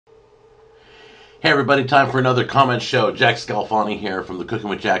Hey everybody, time for another comment show. Jack Scalfani here from the Cooking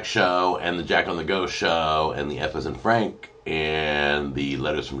with Jack show and the Jack on the Go show and the F as in Frank and the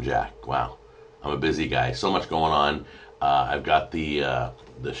Letters from Jack. Wow, I'm a busy guy. So much going on. I've got the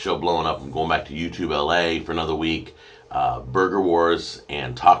show blowing up. I'm going back to YouTube LA for another week. Burger Wars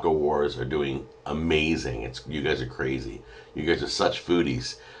and Taco Wars are doing amazing. You guys are crazy. You guys are such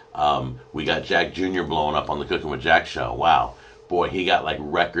foodies. We got Jack Jr. blowing up on the Cooking with Jack show. Wow, boy, he got like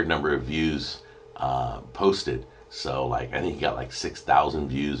record number of views posted. So like I think he got like 6,000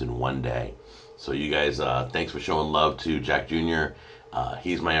 views in one day. So you guys, thanks for showing love to Jack Jr.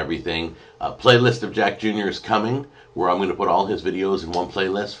 He's my everything. Playlist of Jack Jr. is coming, where I'm going to put all his videos in one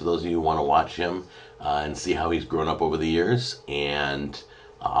playlist for those of you who want to watch him and see how he's grown up over the years. And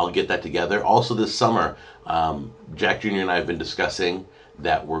I'll get that together. Also this summer, Jack Jr. and I have been discussing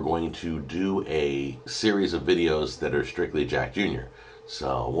that we're going to do a series of videos that are strictly Jack Jr.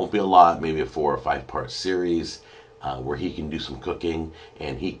 So it won't be a lot, maybe a 4 or 5 part series where he can do some cooking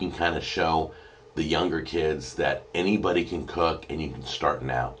and he can kind of show the younger kids that anybody can cook and you can start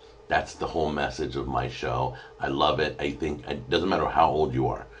now. That's the whole message of my show. I love it. I think it doesn't matter how old you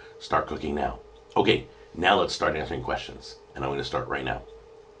are. Start cooking now. Okay, now let's start answering questions. And I'm going to start right now.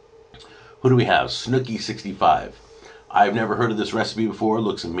 Who do we have? Snooky65. I've never heard of this recipe before. It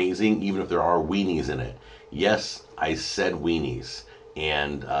looks amazing, even if there are weenies in it. Yes, I said weenies.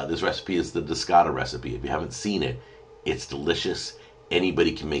 And this recipe is the Discada recipe. If you haven't seen it, it's delicious.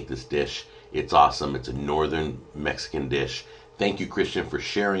 Anybody can make this dish. It's awesome. It's a northern Mexican dish. Thank you, Christian, for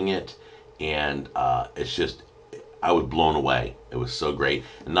sharing it. And it's just, I was blown away. It was so great.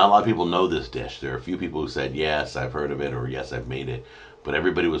 And not a lot of people know this dish. There are a few people who said, yes, I've heard of it, or yes, I've made it. But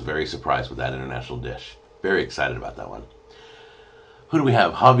everybody was very surprised with that international dish. Very excited about that one. Who do we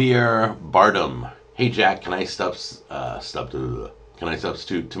have? Javier Bardem. Hey, Jack, can I substitute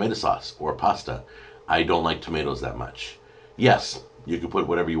tomato sauce or pasta? I don't like tomatoes that much. Yes, you can put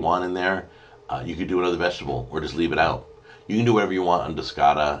whatever you want in there. You could do another vegetable or just leave it out. You can do whatever you want on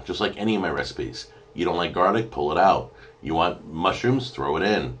Discada, just like any of my recipes. You don't like garlic, pull it out. You want mushrooms, throw it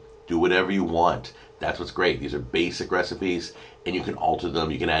in. Do whatever you want. That's what's great. These are basic recipes, and you can alter them.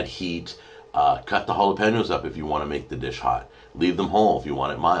 You can add heat. Cut the jalapenos up if you want to make the dish hot. Leave them whole if you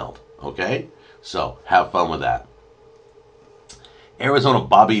want it mild. Okay? So, have fun with that. Arizona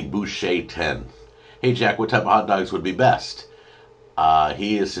Bobby Boucher 10. Hey Jack, what type of hot dogs would be best?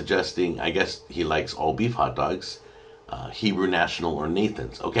 He is suggesting, I guess he likes all beef hot dogs, Hebrew National or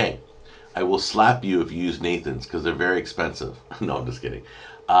Nathan's. Okay, I will slap you if you use Nathan's because they're very expensive. No, I'm just kidding.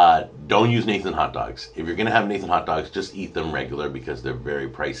 Don't use Nathan hot dogs. If you're going to have Nathan hot dogs, just eat them regular because they're very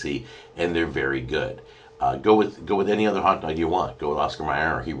pricey and they're very good. Go with any other hot dog you want. Go with Oscar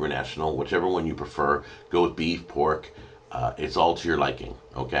Mayer or Hebrew National, whichever one you prefer. Go with beef, pork. It's all to your liking,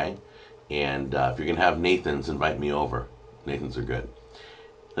 okay? And if you're going to have Nathan's, invite me over. Nathan's are good.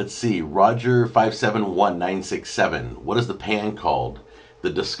 Let's see. Roger571967. What is the pan called? The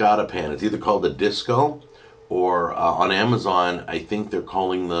Discada pan. It's either called the Disco or on Amazon, I think they're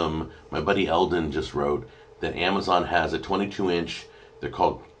calling them, my buddy Eldon just wrote that Amazon has a 22-inch, they're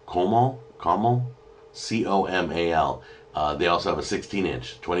called Comal, C-O-M-A-L. They also have a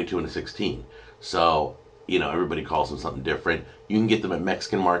 16-inch, 22 and a 16. So, you know, everybody calls them something different. You can get them at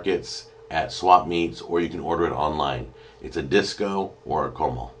Mexican markets, at swap meets, or you can order it online. It's a Disco or a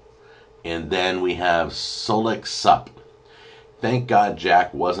Comal. And then we have Solex Sup. Thank God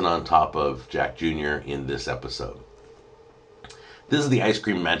Jack wasn't on top of Jack Jr. in this episode. This is the ice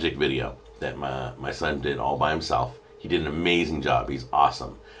cream magic video that my son did all by himself. He did an amazing job. He's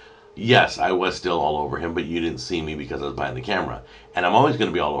awesome. Yes, I was still all over him, but you didn't see me because I was behind the camera. And I'm always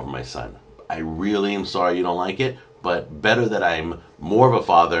going to be all over my son. I really am sorry you don't like it, but better that I'm more of a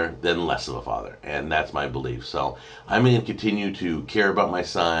father than less of a father. And that's my belief. So I'm going to continue to care about my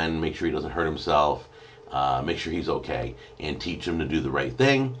son, make sure he doesn't hurt himself, make sure he's okay, and teach him to do the right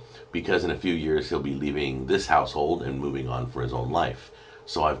thing, because in a few years he'll be leaving this household and moving on for his own life.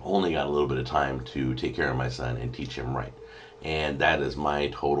 So I've only got a little bit of time to take care of my son and teach him right. And that is my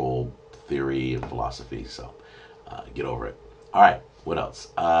total theory and philosophy. So get over it. All right, what else?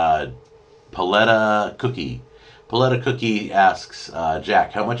 Paletta Cookie. Paletta Cookie asks,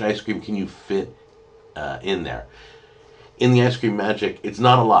 Jack, how much ice cream can you fit in there? In the Ice Cream Magic, it's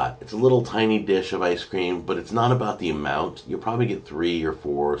not a lot. It's a little tiny dish of ice cream, but it's not about the amount. You'll probably get 3 or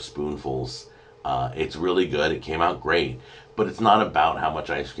 4 spoonfuls. It's really good. It came out great. But it's not about how much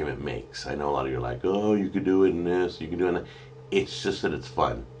ice cream it makes. I know a lot of you are like, oh, you could do it in this, you could do it in that. It's just that it's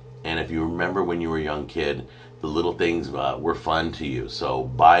fun. And if you remember when you were a young kid, the little things were fun to you. So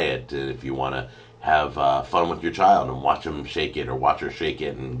buy it if you want to have fun with your child and watch them shake it or watch her shake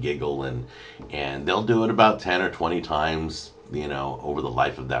it and giggle, and they'll do it about 10 or 20 times, over the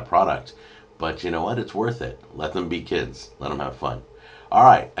life of that product. But you know what? It's worth it. Let them be kids. Let them have fun. All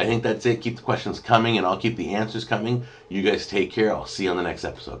right. I think that's it. Keep the questions coming, and I'll keep the answers coming. You guys take care. I'll see you on the next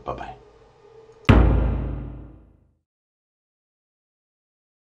episode. Bye-bye.